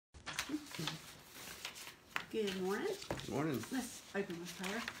Good morning. Good morning. Let's open with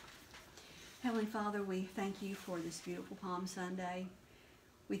prayer. Heavenly Father, we thank you for this beautiful Palm Sunday.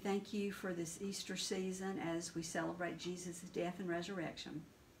 We thank you for this Easter season as we celebrate Jesus' death and resurrection.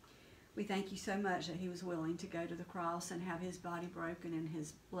 We thank you so much that he was willing to go to the cross and have his body broken and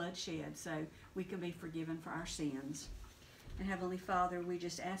his blood shed so we can be forgiven for our sins. And Heavenly Father, we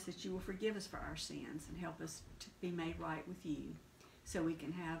just ask that you will forgive us for our sins and help us to be made right with you so we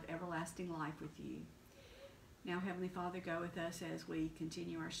can have everlasting life with you. Now, Heavenly Father, go with us as we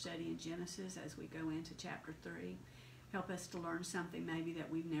continue our study in Genesis, as we go into chapter 3. Help us to learn something maybe that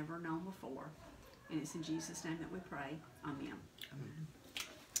we've never known before. And it's in Jesus' name that we pray. Amen.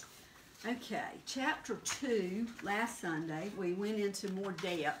 Okay, chapter 2, last Sunday, we went into more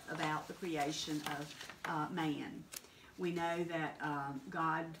depth about the creation of man. We know that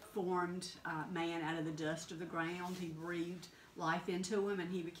God formed man out of the dust of the ground. He breathed life into him,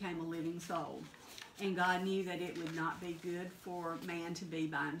 and he became a living soul. And God knew that it would not be good for man to be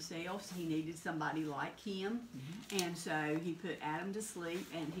by himself, so he needed somebody like him. And so he put Adam to sleep,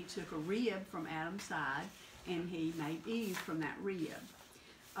 and he took a rib from Adam's side, and he made Eve from that rib.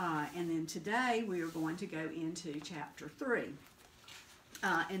 And then today we are going to go into chapter 3.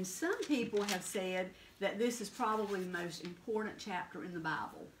 And some people have said that this is probably the most important chapter in the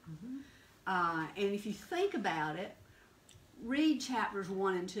Bible. And if you think about it, read chapters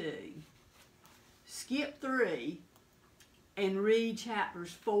 1 and 2. Skip 3 and read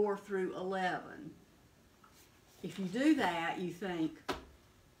chapters 4 through 11. If you do that, you think,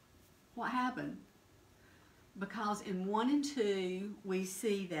 what happened? Because in 1 and 2, we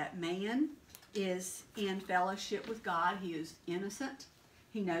see that man is in fellowship with God. He is innocent.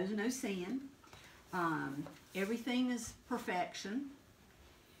 He knows no sin. Everything is perfection.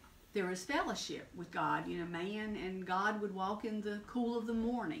 There is fellowship with God. You know, man and God would walk in the cool of the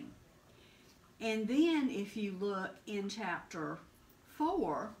morning. And then if you look in chapter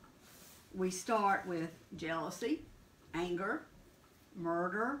 4, we start with jealousy, anger,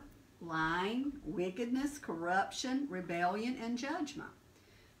 murder, lying, wickedness, corruption, rebellion, and judgment.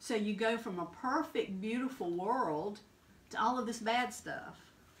 So you go from a perfect, beautiful world to all of this bad stuff.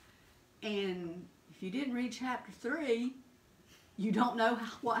 And if you didn't read chapter 3, you don't know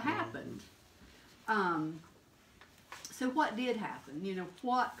what happened. So what did happen? You know,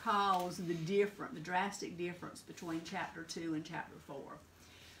 what caused the drastic difference between chapter 2 and chapter 4?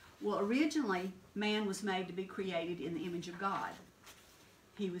 Well, originally, man was made to be created in the image of God.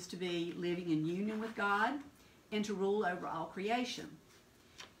 He was to be living in union with God and to rule over all creation.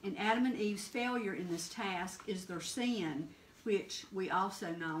 And Adam and Eve's failure in this task is their sin, which we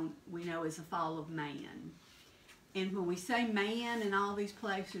know as the fall of man. And when we say man in all these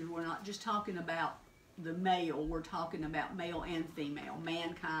places, we're not just talking about the male, we're talking about male and female,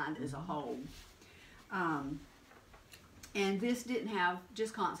 mankind as a whole. And this didn't have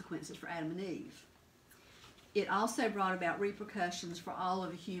just consequences for Adam and Eve. It also brought about repercussions for all of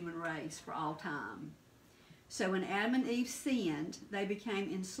the human race for all time. So when Adam and Eve sinned, they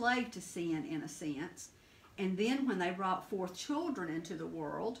became enslaved to sin in a sense. And then when they brought forth children into the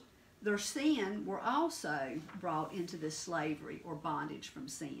world, their sin were also brought into this slavery or bondage from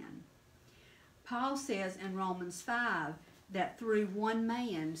sin. Paul says in Romans 5 that through one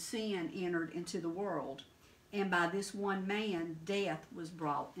man sin entered into the world, and by this one man death was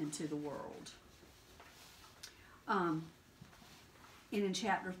brought into the world. And in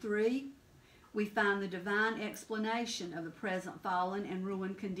chapter 3, we find the divine explanation of the present fallen and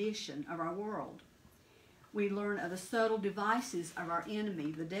ruined condition of our world. We learn of the subtle devices of our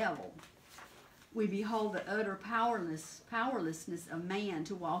enemy, the devil. We behold the utter powerlessness of man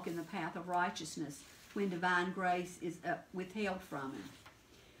to walk in the path of righteousness when divine grace is withheld from him.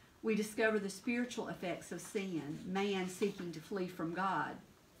 We discover the spiritual effects of sin, man seeking to flee from God.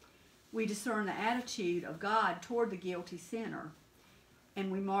 We discern the attitude of God toward the guilty sinner,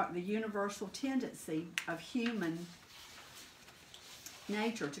 and we mark the universal tendency of human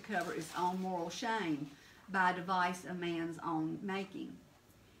nature to cover its own moral shame by a device of man's own making.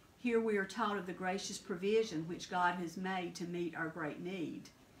 Here we are taught of the gracious provision which God has made to meet our great need.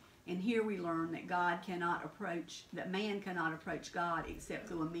 And here we learn that man cannot approach God except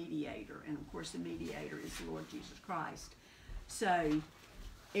through a mediator. And of course the mediator is the Lord Jesus Christ. So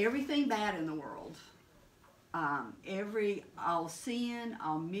everything bad in the world, all sin,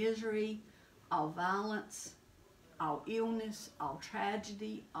 all misery, all violence, all illness, all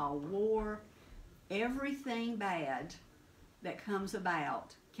tragedy, all war, everything bad that comes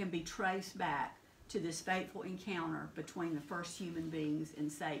about can be traced back to this fateful encounter between the first human beings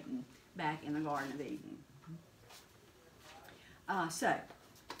and Satan back in the Garden of Eden. So,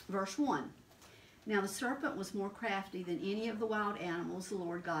 verse 1. Now the serpent was more crafty than any of the wild animals the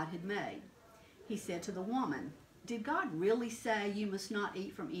Lord God had made. He said to the woman, "Did God really say you must not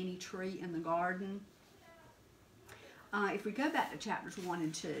eat from any tree in the garden?" If we go back to chapters 1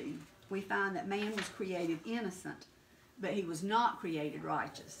 and 2, we find that man was created innocent, but he was not created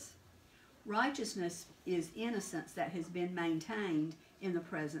righteous. Righteousness is innocence that has been maintained in the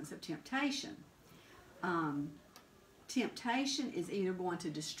presence of temptation. Temptation is either going to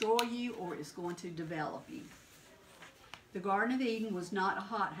destroy you or it's going to develop you. The Garden of Eden was not a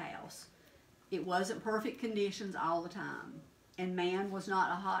hothouse. It wasn't perfect conditions all the time. And man was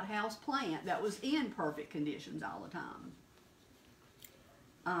not a hothouse plant that was in perfect conditions all the time.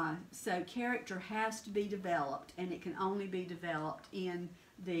 So character has to be developed, and it can only be developed in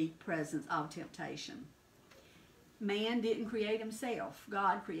the presence of temptation. Man didn't create himself.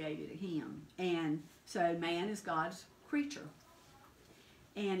 God created him. And so man is God's creature.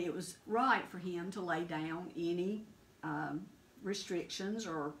 And it was right for him to lay down any restrictions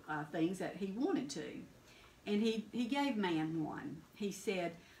or things that he wanted to. And he gave man one. He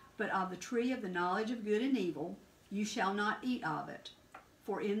said, "But of the tree of the knowledge of good and evil you shall not eat of it.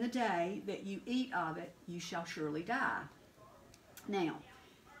 For in the day that you eat of it, you shall surely die." Now,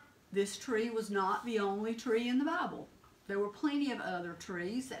 this tree was not the only tree in the Bible. There were plenty of other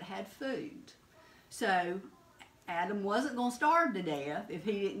trees that had food. So Adam wasn't going to starve to death if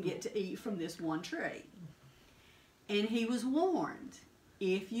he didn't get to eat from this one tree. And he was warned,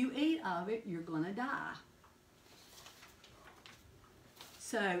 if you eat of it, you're going to die.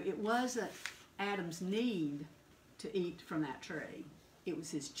 So it wasn't Adam's need to eat from that tree. It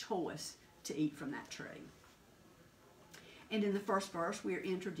was his choice to eat from that tree. And in the first verse, we are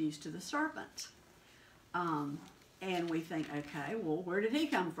introduced to the serpent. And we think, okay, well, where did he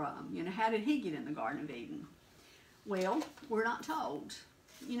come from? You know, how did he get in the Garden of Eden? Well, we're not told.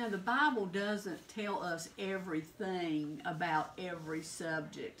 You know, the Bible doesn't tell us everything about every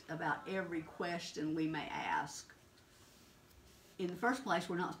subject, about every question we may ask. In the first place,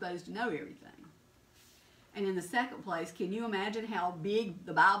 we're not supposed to know everything. And in the second place, can you imagine how big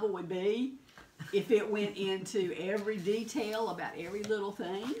the Bible would be if it went into every detail about every little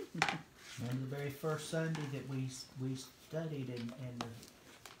thing? And the very first Sunday that we studied, and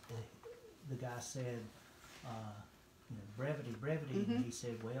the guy said, you know, brevity, and he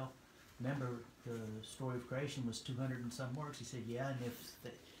said, well, remember the story of creation was 200 and some words. He said, yeah, and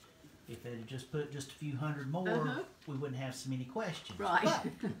if they had just put just a few hundred more, we wouldn't have so many questions. Right.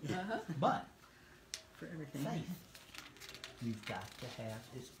 But For everything. faith, you've got to have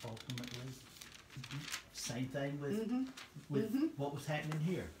is ultimately same thing with what was happening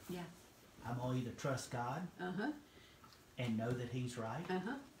here. Yeah. I'm going to either trust God and know that He's right,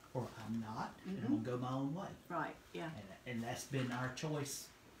 or I'm not, and I'm going to go my own way. Right, yeah. And that's been our choice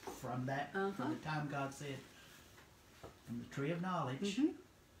from that, from the time God said, from the tree of knowledge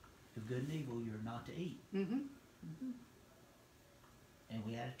of good and evil, you're not to eat. And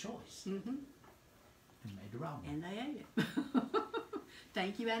we had a choice. And made the wrong one. And they ate it.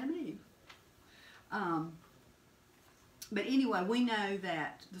 Thank you, Adam and Eve. But anyway, we know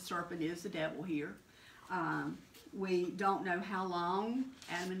that the serpent is the devil here. We don't know how long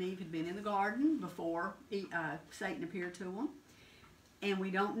Adam and Eve had been in the garden before Satan appeared to them. And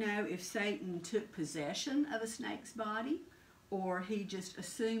we don't know if Satan took possession of a snake's body or he just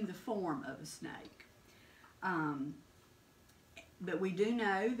assumed the form of a snake. But we do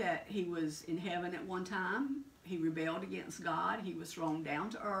know that he was in heaven at one time. He rebelled against God. He was thrown down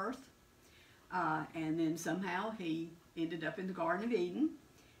to earth. And then somehow he ended up in the Garden of Eden.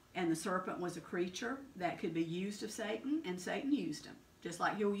 And the serpent was a creature that could be used of Satan, and Satan used him, just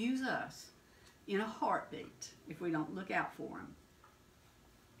like he'll use us in a heartbeat if we don't look out for him.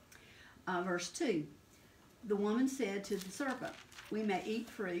 Verse 2, the woman said to the serpent, "We may eat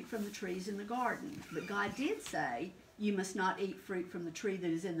fruit from the trees in the garden, but God did say, you must not eat fruit from the tree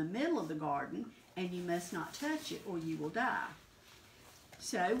that is in the middle of the garden, and you must not touch it, or you will die."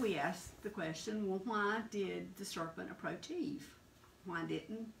 So we ask the question, well, why did the serpent approach Eve? Why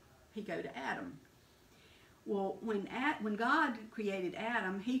didn't he go to Adam? Well, when God created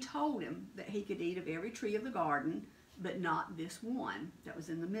Adam, he told him that he could eat of every tree of the garden, but not this one that was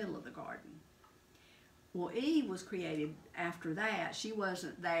in the middle of the garden. Well, Eve was created after that. She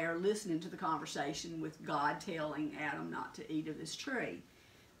wasn't there listening to the conversation with God telling Adam not to eat of this tree,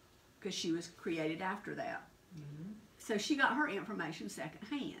 because she was created after that. So she got her information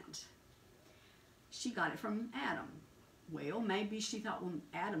secondhand. She got it from Adam. Well, maybe she thought, well,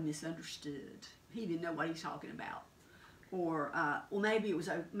 Adam misunderstood. He didn't know what he's talking about. Or, well,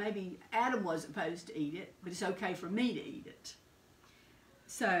 maybe Adam wasn't supposed to eat it, but it's okay for me to eat it.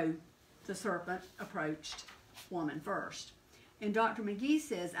 So the serpent approached woman first. And Dr. McGee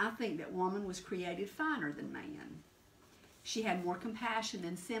says, I think that woman was created finer than man. She had more compassion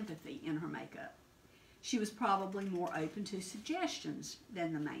and sympathy in her makeup. She was probably more open to suggestions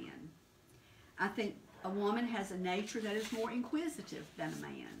than the man. I think a woman has a nature that is more inquisitive than a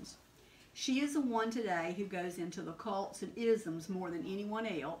man's. She is the one today who goes into the cults and isms more than anyone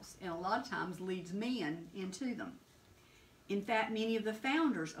else, and a lot of times leads men into them. In fact, many of the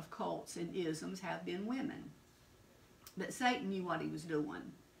founders of cults and isms have been women. But Satan knew what he was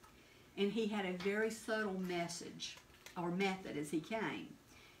doing, and he had a very subtle message, or method as he came.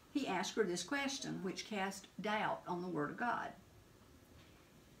 He asked her this question, which cast doubt on the Word of God.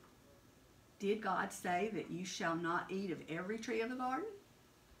 Did God say that you shall not eat of every tree of the garden?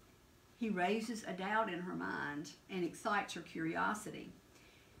 He raises a doubt in her mind and excites her curiosity.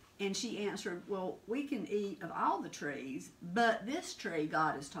 And she answered, well, we can eat of all the trees, but this tree,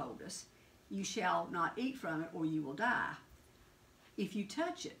 God has told us, you shall not eat from it or you will die. If you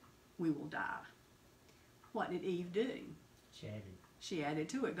touch it, we will die. What did Eve do? She added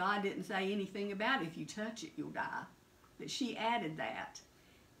to it. God didn't say anything about if you touch it, you'll die. But she added that.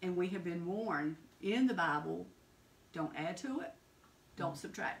 And we have been warned in the Bible, don't add to it, don't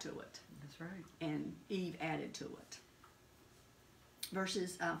subtract to it. That's right. And Eve added to it.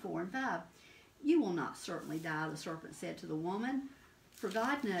 Verses 4 and 5. You will not certainly die, the serpent said to the woman, for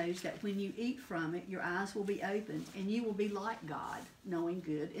God knows that when you eat from it, your eyes will be opened, and you will be like God, knowing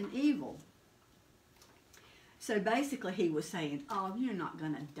good and evil. So basically he was saying, oh, you're not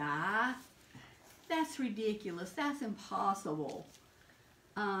going to die. That's ridiculous. That's impossible.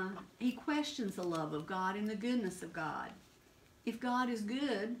 He questions the love of God and the goodness of God. If God is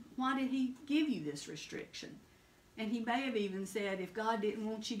good, why did he give you this restriction? And he may have even said, if God didn't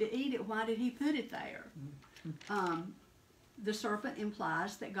want you to eat it, why did he put it there? The serpent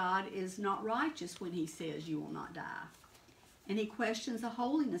implies that God is not righteous when he says you will not die. And he questions the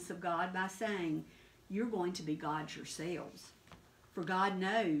holiness of God by saying, you're going to be gods yourselves. For God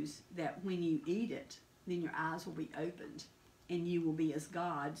knows that when you eat it, then your eyes will be opened, and you will be as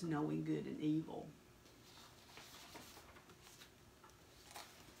gods, knowing good and evil.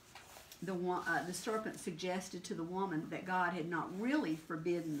 The serpent suggested to the woman that God had not really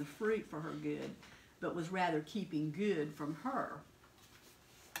forbidden the fruit for her good, but was rather keeping good from her.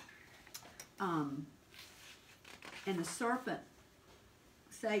 And the serpent,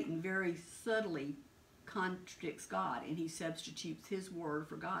 Satan, very subtly contradicts God, and he substitutes his word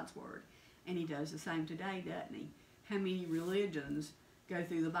for God's word. And he does the same today, doesn't he? How many religions go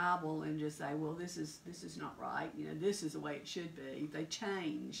through the Bible and just say, well, this is not right, you know, this is the way it should be. They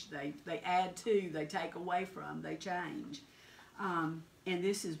change, they add to, they take away from, they change. And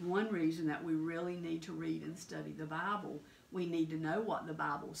this is one reason that we really need to read and study the Bible. We need to know what the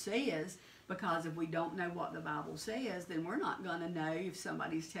Bible says, because if we don't know what the Bible says, then we're not going to know if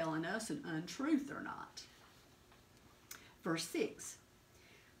somebody's telling us an untruth or not. Verse 6.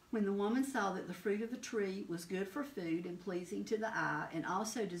 When the woman saw that the fruit of the tree was good for food and pleasing to the eye, and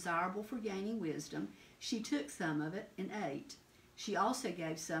also desirable for gaining wisdom, she took some of it and ate. She also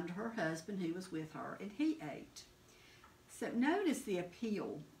gave some to her husband who was with her, and he ate. So notice the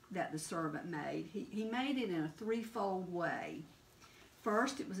appeal that the servant made. He made it in a threefold way.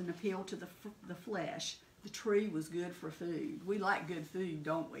 First, it was an appeal to the flesh. The tree was good for food. We like good food,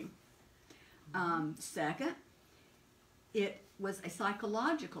 don't we? Second, it was a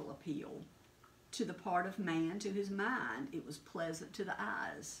psychological appeal to the part of man, to his mind. It was pleasant to the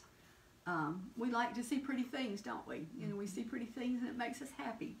eyes. We like to see pretty things, don't we? You know, we see pretty things and it makes us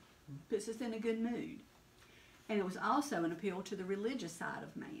happy, puts us in a good mood. And it was also an appeal to the religious side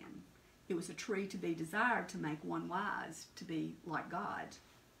of man. It was a tree to be desired to make one wise, to be like God.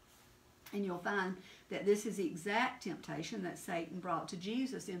 And you'll find that this is the exact temptation that Satan brought to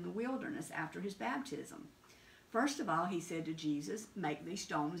Jesus in the wilderness after his baptism. First of all, he said to Jesus, make these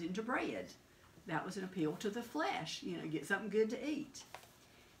stones into bread. That was an appeal to the flesh, you know, get something good to eat.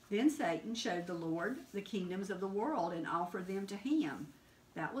 Then Satan showed the Lord the kingdoms of the world and offered them to him.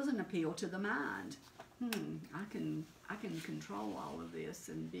 That was an appeal to the mind. I can control all of this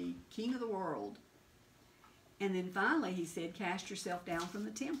and be king of the world. And then finally he said, cast yourself down from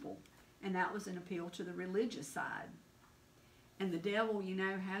the temple. And that was an appeal to the religious side. And the devil, you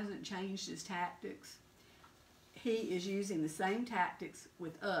know, hasn't changed his tactics. He is using the same tactics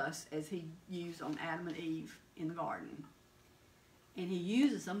with us as he used on Adam and Eve in the garden. And he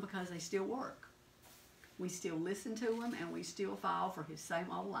uses them because they still work. We still listen to him and we still fall for his same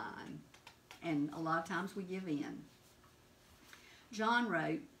old line. And a lot of times we give in. John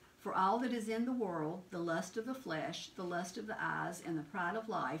wrote, For all that is in the world, the lust of the flesh, the lust of the eyes, and the pride of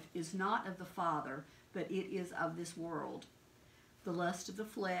life, is not of the Father, but it is of this world. The lust of the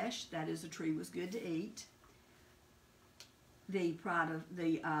flesh, that is, the tree was good to eat. The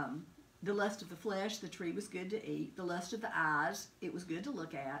lust of the flesh, the tree was good to eat. The lust of the eyes, it was good to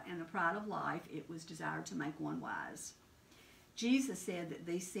look at. And the pride of life, it was desired to make one wise. Jesus said that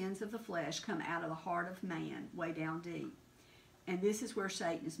these sins of the flesh come out of the heart of man, way down deep. And this is where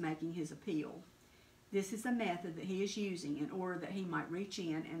Satan is making his appeal. This is the method that he is using in order that he might reach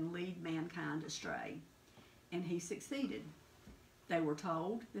in and lead mankind astray. And he succeeded. They were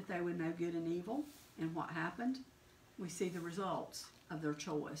told that they would know good and evil. And what happened? We see the results of their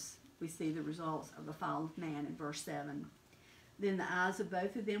choice. We see the results of the fall of man in verse 7. Then the eyes of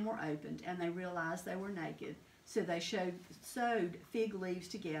both of them were opened, and they realized they were naked. So they sewed fig leaves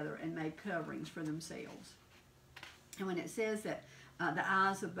together and made coverings for themselves. And when it says that the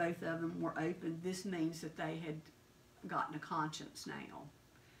eyes of both of them were opened, this means that they had gotten a conscience now.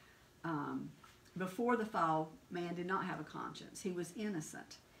 Before the fall, man did not have a conscience. He was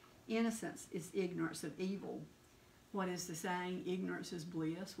innocent. Innocence is ignorance of evil. What is the saying? Ignorance is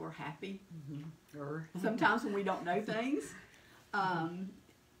bliss. We're happy. Sometimes when we don't know things,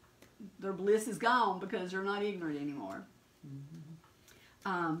 their bliss is gone because they're not ignorant anymore.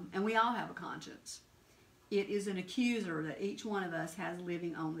 And we all have a conscience. It is an accuser that each one of us has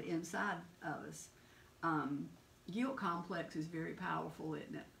living on the inside of us. Guilt complex is very powerful,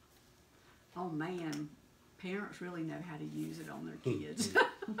 isn't it? Oh man, parents really know how to use it on their kids.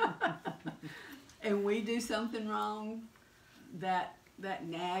 And we do something wrong, that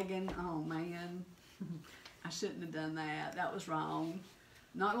nagging, oh man, I shouldn't have done that. That was wrong.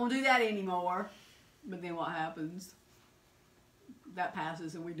 Not going to do that anymore. But then what happens? That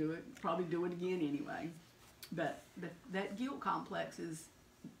passes and we do it. Probably do it again anyway. But that guilt complex is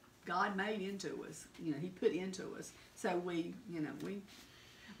God made into us. You know, He put into us. So we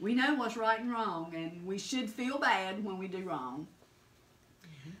know what's right and wrong, and we should feel bad when we do wrong.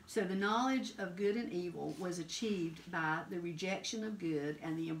 So the knowledge of good and evil was achieved by the rejection of good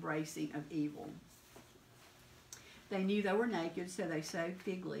and the embracing of evil. They knew they were naked, so they sewed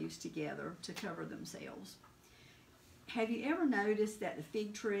fig leaves together to cover themselves. Have you ever noticed that the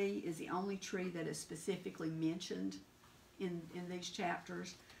fig tree is the only tree that is specifically mentioned in these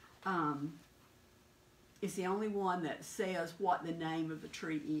chapters? It's the only one that says what the name of the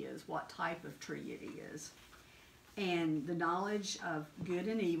tree is, what type of tree it is. And the knowledge of good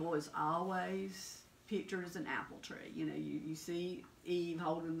and evil is always pictured as an apple tree. You know, you see Eve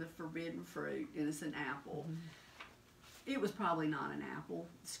holding the forbidden fruit, and it's an apple. It was probably not an apple.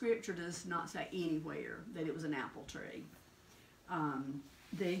 Scripture does not say anywhere that it was an apple tree.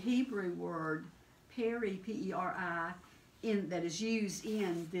 The Hebrew word peri, P-E-R-I, that is used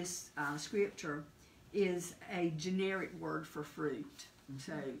in this scripture is a generic word for fruit.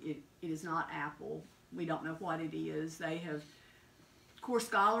 So it is not apple. We don't know what it is. They have, of course,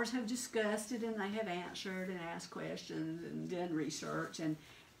 scholars have discussed it, and they have answered and asked questions and done research, and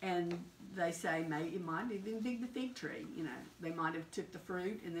they say maybe it might have been the fig tree. You know, they might have took the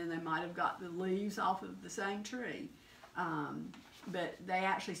fruit and then they might have got the leaves off of the same tree. But they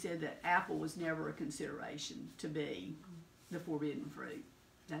actually said that apple was never a consideration to be the forbidden fruit.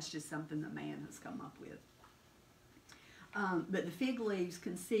 That's just something that man has come up with. But the fig leaves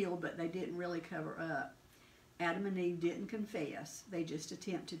concealed, but they didn't really cover up. Adam and Eve didn't confess. They just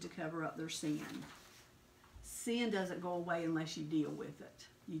attempted to cover up their sin. Sin doesn't go away unless you deal with it.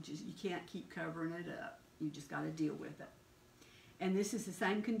 You can't keep covering it up. You just got to deal with it. And this is the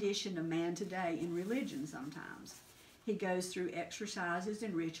same condition of man today in religion sometimes. He goes through exercises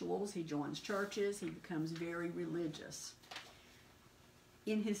and rituals. He joins churches. He becomes very religious.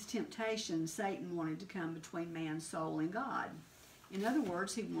 In his temptation, Satan wanted to come between man's soul and God. In other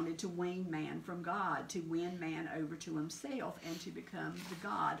words, he wanted to wean man from God, to win man over to himself, and to become the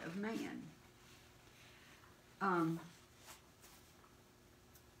God of man.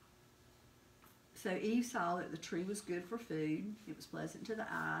 So Eve saw that the tree was good for food, it was pleasant to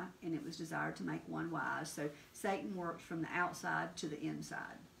the eye, and it was desired to make one wise. So Satan works from the outside to the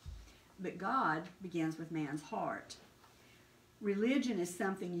inside. But God begins with man's heart. Religion is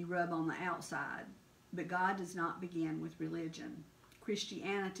something you rub on the outside, but God does not begin with religion.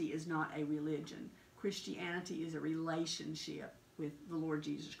 Christianity is not a religion. Christianity is a relationship with the Lord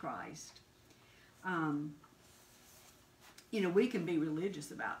Jesus Christ. We can be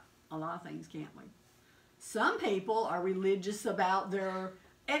religious about a lot of things, can't we? Some people are religious about their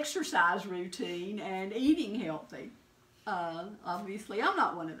exercise routine and eating healthy. Obviously, I'm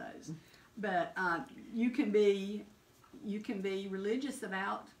not one of those. But you can be religious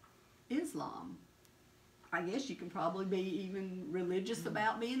about Islam. I guess you can probably be even religious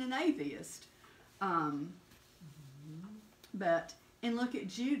about being an atheist. And look at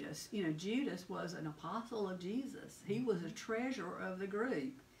Judas. You know, Judas was an apostle of Jesus. He was a treasurer of the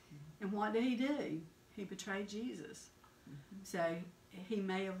group. And what did he do? He betrayed Jesus. So he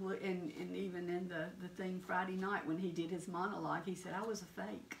may have, and even in the thing Friday night when he did his monologue, he said, I was a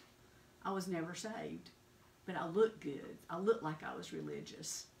fake. I was never saved. But I looked good. I looked like I was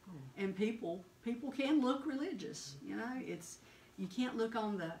religious. And people can look religious. You know, you can't look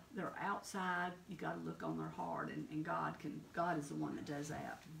on their outside. You got to look on their heart, and God is the one that does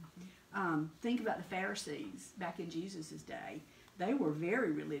that. Think about the Pharisees back in Jesus' day. They were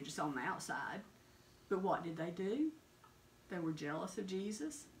very religious on the outside, but what did they do? They were jealous of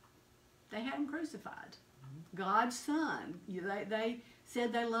Jesus. They had him crucified. God's son. They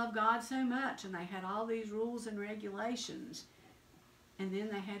said they loved God so much, and they had all these rules and regulations, and then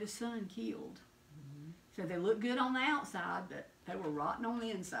they had his son killed. So they looked good on the outside, but they were rotten on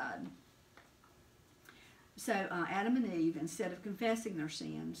the inside. So Adam and Eve, instead of confessing their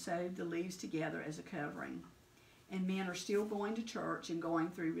sin, sewed the leaves together as a covering. And men are still going to church and going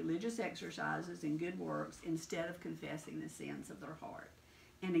through religious exercises and good works instead of confessing the sins of their heart.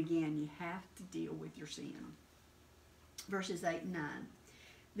 And again, you have to deal with your sin. Verses 8 and 9.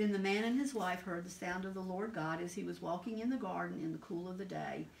 Then the man and his wife heard the sound of the Lord God as he was walking in the garden in the cool of the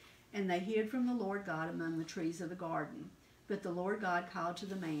day. And they hid from the Lord God among the trees of the garden. But the Lord God called to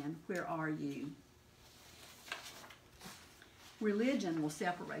the man, Where are you? Religion will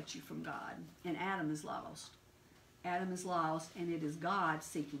separate you from God, and Adam is lost. Adam is lost, and it is God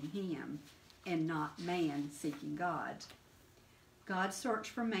seeking him, and not man seeking God. God's search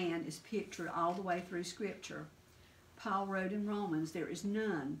for man is pictured all the way through Scripture. Paul wrote in Romans, there is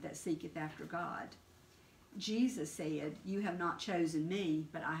none that seeketh after God. Jesus said, you have not chosen me,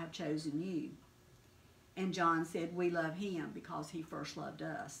 but I have chosen you. And John said, we love him because he first loved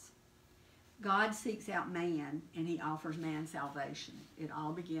us. God seeks out man, and he offers man salvation. It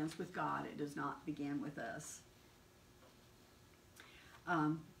all begins with God. It does not begin with us.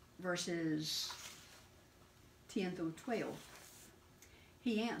 Verses 10 through 12.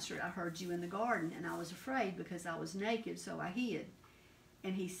 He answered, I heard you in the garden, and I was afraid because I was naked, so I hid.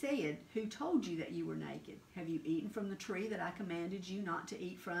 And he said, who told you that you were naked? Have you eaten from the tree that I commanded you not to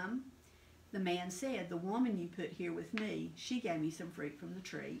eat from? The man said, the woman you put here with me, she gave me some fruit from the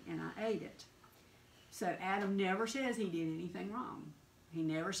tree, and I ate it. So Adam never says he did anything wrong. He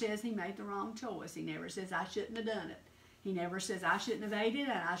never says he made the wrong choice. He never says, I shouldn't have done it. He never says, I shouldn't have ate it,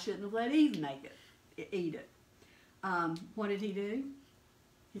 and I shouldn't have let Eve eat it. What did he do?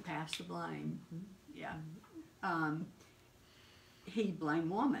 He passed the blame. Yeah. He blamed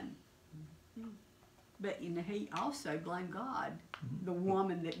woman. But you know, he also blamed God, the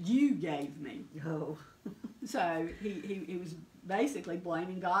woman that you gave me. Oh. So he was basically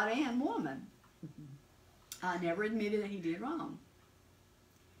blaming God and woman. Never admitted that he did wrong.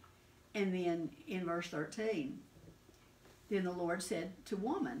 And then in verse 13, then the Lord said to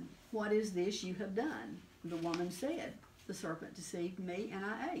woman, what is this you have done? The woman said, the serpent deceived me and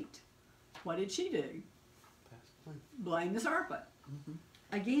I ate. What did she do? Blame the serpent.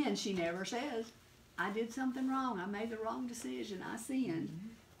 Again, she never says, I did something wrong. I made the wrong decision. I sinned.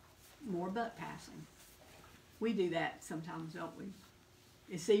 More butt passing. We do that sometimes, don't we?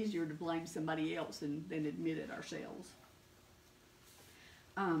 It's easier to blame somebody else than admit it ourselves.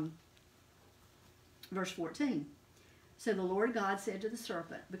 Verse 14. So the Lord God said to the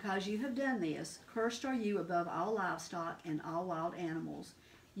serpent, because you have done this, cursed are you above all livestock and all wild animals.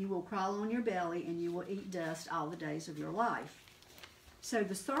 You will crawl on your belly and you will eat dust all the days of your life. So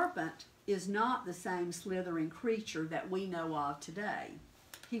the serpent is not the same slithering creature that we know of today.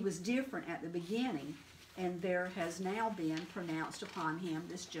 He was different at the beginning, and there has now been pronounced upon him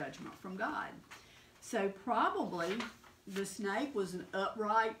this judgment from God. So probably the snake was an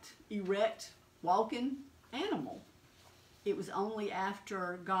upright, erect, walking animal. It was only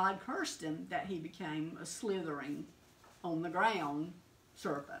after God cursed him that he became a slithering, on the ground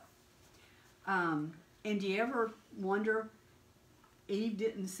serpent. And do you ever wonder, Eve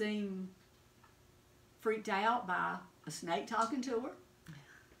didn't seem freaked out by a snake talking to her?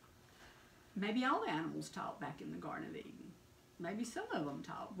 Maybe all the animals talked back in the Garden of Eden. Maybe some of them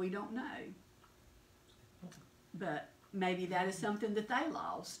talked. We don't know. But maybe that is something that they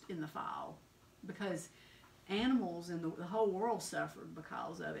lost in the fall, because animals and the whole world suffered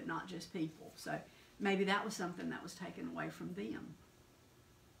because of it, not just people. So maybe that was something that was taken away from them.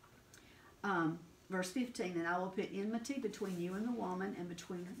 Verse 15, and I will put enmity between you and the woman, and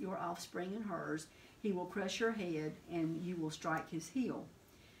between your offspring and hers. He will crush your head, and you will strike his heel.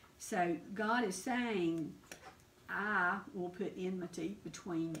 So God is saying, I will put enmity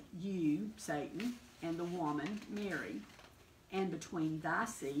between you, Satan, and the woman, Mary, and between thy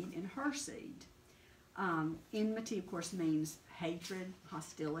seed and her seed. Enmity, of course, means hatred,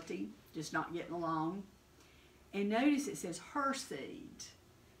 hostility, just not getting along. And notice it says her seed.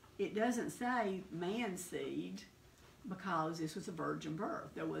 It doesn't say man's seed, because this was a virgin birth.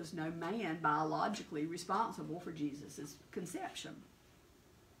 There was no man biologically responsible for Jesus' conception.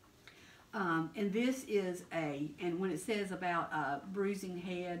 And this is and when it says about bruising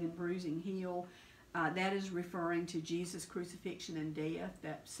head and bruising heel, that is referring to Jesus' crucifixion and death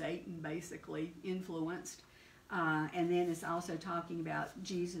that Satan basically influenced. And then it's also talking about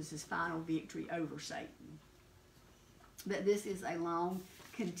Jesus' final victory over Satan. But this is a long,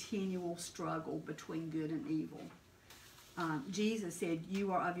 continual struggle between good and evil. Jesus said,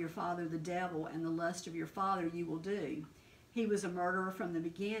 you are of your father the devil, and the lust of your father you will do. He was a murderer from the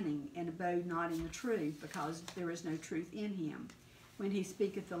beginning, and abode not in the truth, because there is no truth in him. When he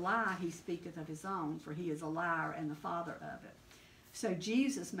speaketh a lie, he speaketh of his own, for he is a liar and the father of it. So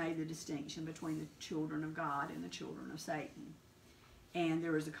Jesus made the distinction between the children of God and the children of Satan. And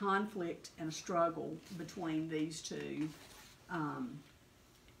there is a conflict and a struggle between these two.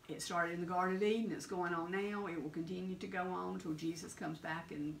 It started in the Garden of Eden. It's going on now. It will continue to go on until Jesus comes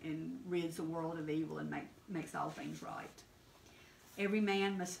back and rids the world of evil and makes all things right. Every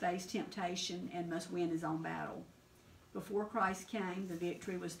man must face temptation and must win his own battle. Before Christ came, the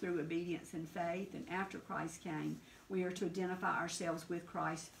victory was through obedience and faith, and after Christ came, we are to identify ourselves with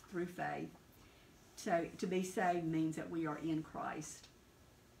Christ through faith. So to be saved means that we are in Christ.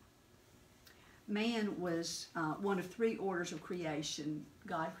 Man was one of three orders of creation.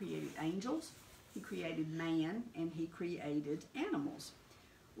 God created angels, he created man, and he created animals.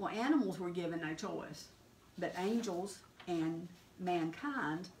 Well, animals were given no choice, but angels and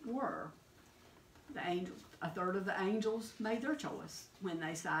mankind were. A third of the angels made their choice when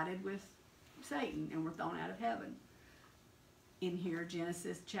they sided with Satan and were thrown out of heaven. In here,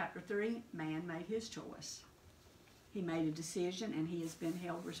 Genesis chapter 3, man made his choice. He made a decision, and he has been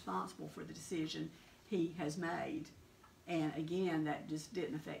held responsible for the decision he has made. And again, that just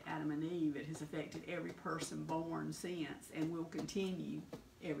didn't affect Adam and Eve. It has affected every person born since, and will continue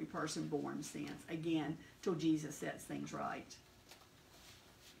every person born since, again, till Jesus sets things right.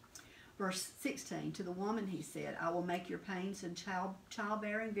 Verse 16, to the woman he said, I will make your pains in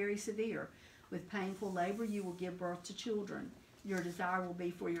childbearing very severe. With painful labor you will give birth to children. Your desire will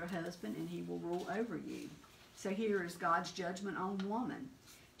be for your husband, and he will rule over you. So here is God's judgment on woman.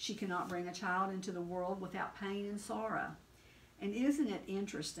 She cannot bring a child into the world without pain and sorrow. And isn't it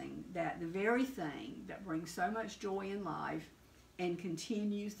interesting that the very thing that brings so much joy in life and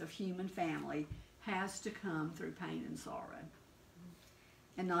continues the human family has to come through pain and sorrow?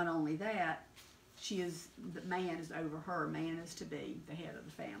 And not only that, the man is over her. Man is to be the head of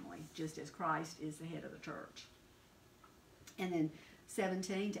the family, just as Christ is the head of the church. And then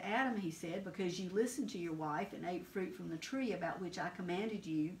 17, to Adam he said, because you listened to your wife and ate fruit from the tree about which I commanded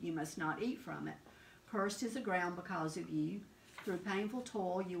you, you must not eat from it. Cursed is the ground because of you. Through painful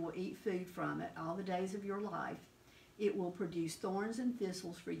toil you will eat food from it all the days of your life. It will produce thorns and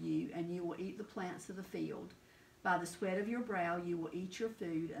thistles for you, and you will eat the plants of the field. By the sweat of your brow you will eat your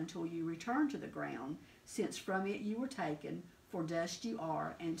food until you return to the ground, since from it you were taken, for dust you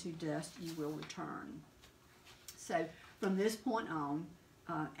are, and to dust you will return. So from this point on,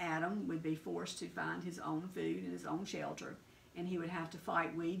 Adam would be forced to find his own food and his own shelter, and he would have to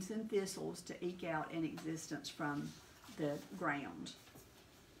fight weeds and thistles to eke out an existence from the ground.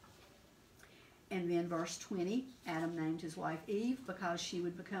 And then verse 20, Adam named his wife Eve because she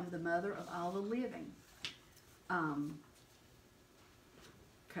would become the mother of all the living.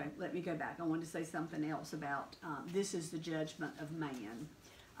 Okay, let me go back. I wanted to say something else about this is the judgment of man.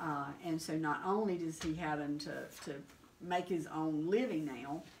 And so not only does he having to make his own living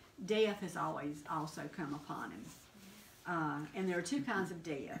now, death has always also come upon him. And there are two kinds of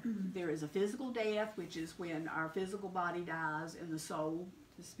death. There is a physical death, which is when our physical body dies and the soul,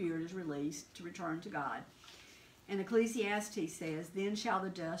 the spirit, is released to return to God. And Ecclesiastes says, then shall the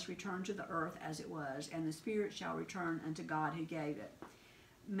dust return to the earth as it was, and the spirit shall return unto God who gave it.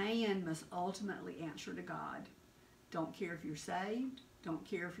 Man must ultimately answer to God. Don't care if you're saved, don't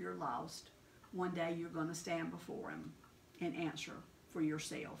care if you're lost. One day you're going to stand before him and answer for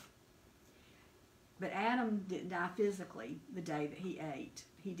yourself. But Adam didn't die physically the day that he ate.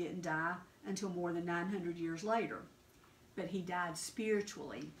 He didn't die until more than 900 years later. But he died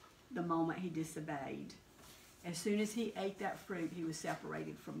spiritually the moment he disobeyed. As soon as he ate that fruit, he was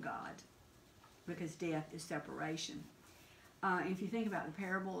separated from God, because death is separation. If you think about the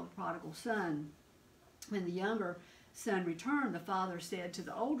parable of the prodigal son, when the younger son returned, the father said to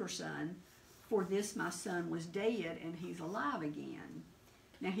the older son, "For this my son was dead and he's alive again."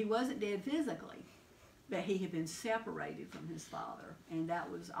 Now he wasn't dead physically, but he had been separated from his father, and that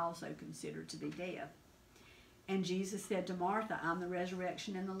was also considered to be death. And Jesus said to Martha, "I'm the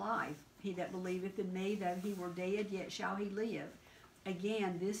resurrection and the life. He that believeth in me, though he were dead, yet shall he live."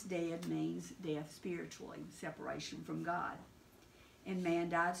 Again, this dead means death spiritually, separation from God. And man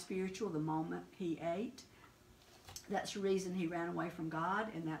died spiritual the moment he ate. That's the reason he ran away from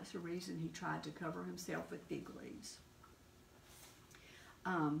God, and that's the reason he tried to cover himself with fig leaves.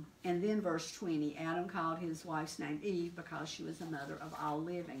 And then verse 20, Adam called his wife's name Eve because she was the mother of all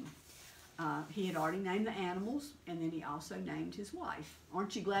living. He had already named the animals, and then he also named his wife.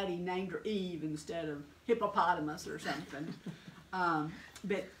 Aren't you glad he named her Eve instead of hippopotamus or something?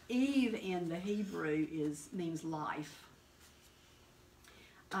 But Eve in the Hebrew means life.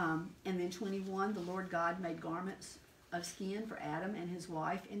 And then 21, the Lord God made garments of skin for Adam and his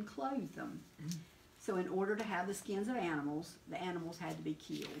wife and clothed them. So in order to have the skins of animals, the animals had to be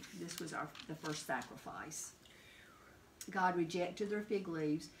killed. This was the first sacrifice. God rejected their fig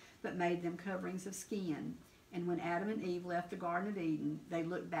leaves, but made them coverings of skin. And when Adam and Eve left the Garden of Eden, they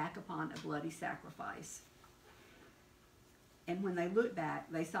looked back upon a bloody sacrifice. And when they looked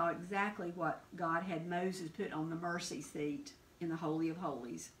back, they saw exactly what God had Moses put on the mercy seat in the Holy of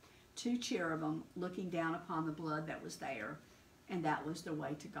Holies. 2 cherubim looking down upon the blood that was there, and that was the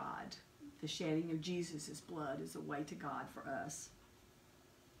way to God. The shedding of Jesus' blood is the way to God for us.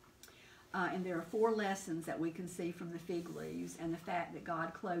 And there are 4 lessons that we can see from the fig leaves and the fact that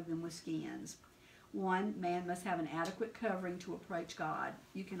God clothed them with skins. 1, man must have an adequate covering to approach God.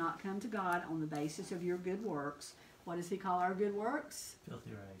 You cannot come to God on the basis of your good works. What does he call our good works?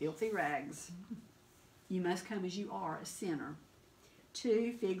 Filthy rags. Filthy rags. You must come as you are, a sinner.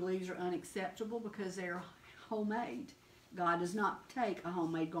 2, fig leaves are unacceptable because they're homemade. God does not take a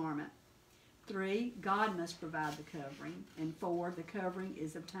homemade garment. 3, God must provide the covering. And 4, the covering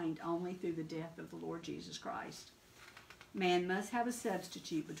is obtained only through the death of the Lord Jesus Christ. Man must have a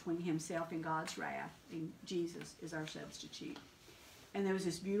substitute between himself and God's wrath, and Jesus is our substitute. And there was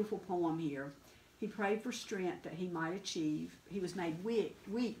this beautiful poem here. He prayed for strength that he might achieve. He was made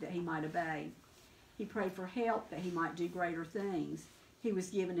weak that he might obey. He prayed for help that he might do greater things. He was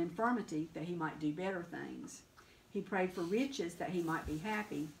given infirmity that he might do better things. He prayed for riches that he might be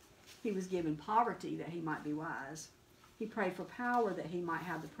happy. He was given poverty that he might be wise. He prayed for power that he might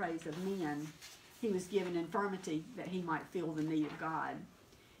have the praise of men. He was given infirmity that he might feel the need of God.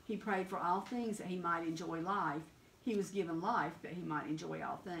 He prayed for all things that he might enjoy life. He was given life that he might enjoy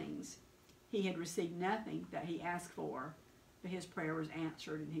all things. He had received nothing that he asked for, but his prayer was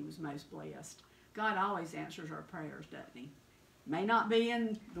answered and he was most blessed. God always answers our prayers, doesn't he? May not be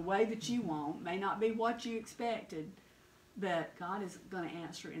in the way that you want, may not be what you expected, but God is going to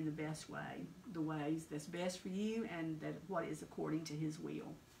answer in the best way, the ways that's best for you and that what is according to his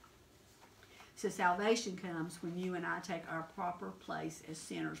will. So salvation comes when you and I take our proper place as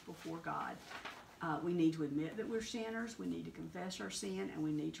sinners before God. We need to admit that we're sinners, we need to confess our sin, and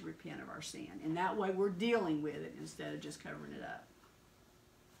we need to repent of our sin. And that way we're dealing with it instead of just covering it up.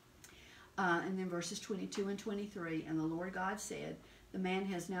 And then verses 22 and 23, and the Lord God said, "The man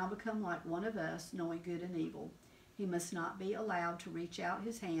has now become like one of us, knowing good and evil. He must not be allowed to reach out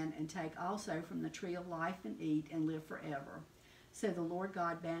his hand and take also from the tree of life and eat and live forever." So the Lord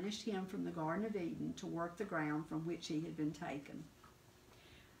God banished him from the Garden of Eden to work the ground from which he had been taken.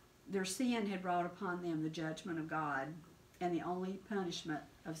 Their sin had brought upon them the judgment of God, and the only punishment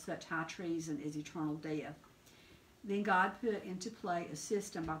of such high treason is eternal death. Then God put into play a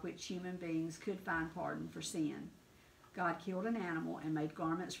system by which human beings could find pardon for sin. God killed an animal and made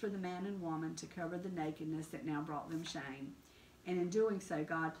garments for the man and woman to cover the nakedness that now brought them shame. And in doing so,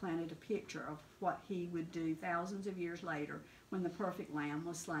 God planted a picture of what he would do thousands of years later when the perfect lamb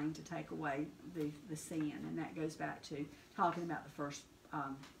was slain to take away the sin. And that goes back to talking about the first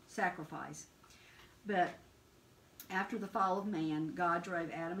sacrifice. But after the fall of man, God drove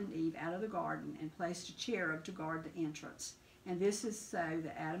Adam and Eve out of the garden and placed a cherub to guard the entrance. And this is so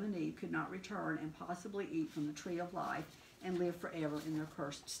that Adam and Eve could not return and possibly eat from the tree of life and live forever in their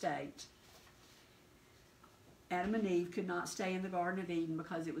cursed state. Adam and Eve could not stay in the Garden of Eden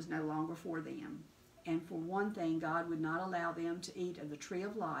because it was no longer for them. And for one thing, God would not allow them to eat of the tree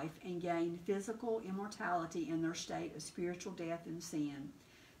of life and gain physical immortality in their state of spiritual death and sin.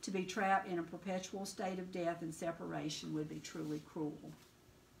 To be trapped in a perpetual state of death and separation would be truly cruel.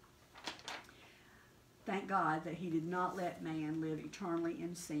 Thank God that he did not let man live eternally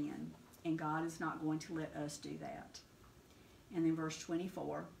in sin, and God is not going to let us do that. And then verse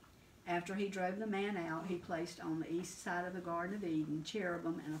 24, after he drove the man out, he placed on the east side of the Garden of Eden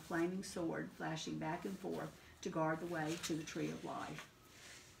cherubim and a flaming sword flashing back and forth to guard the way to the tree of life.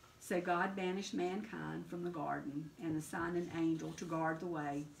 So God banished mankind from the garden and assigned an angel to guard the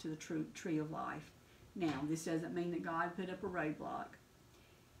way to the tree of life. Now, this doesn't mean that God put up a roadblock,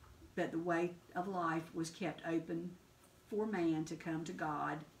 but the way of life was kept open for man to come to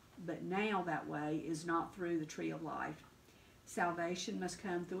God, but now that way is not through the tree of life. Salvation must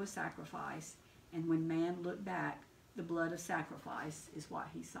come through a sacrifice, and when man looked back, the blood of sacrifice is what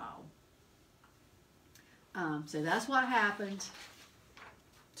he saw. So that's what happened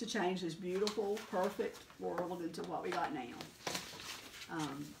to change this beautiful, perfect world into what we got now.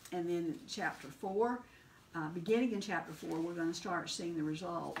 And then chapter 4, beginning in chapter 4, we're going to start seeing the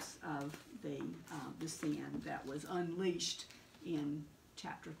results of the sin that was unleashed in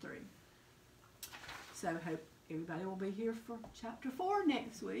chapter 3. So I hope everybody will be here for chapter 4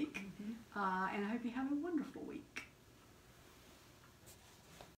 next week. And I hope you have a wonderful week.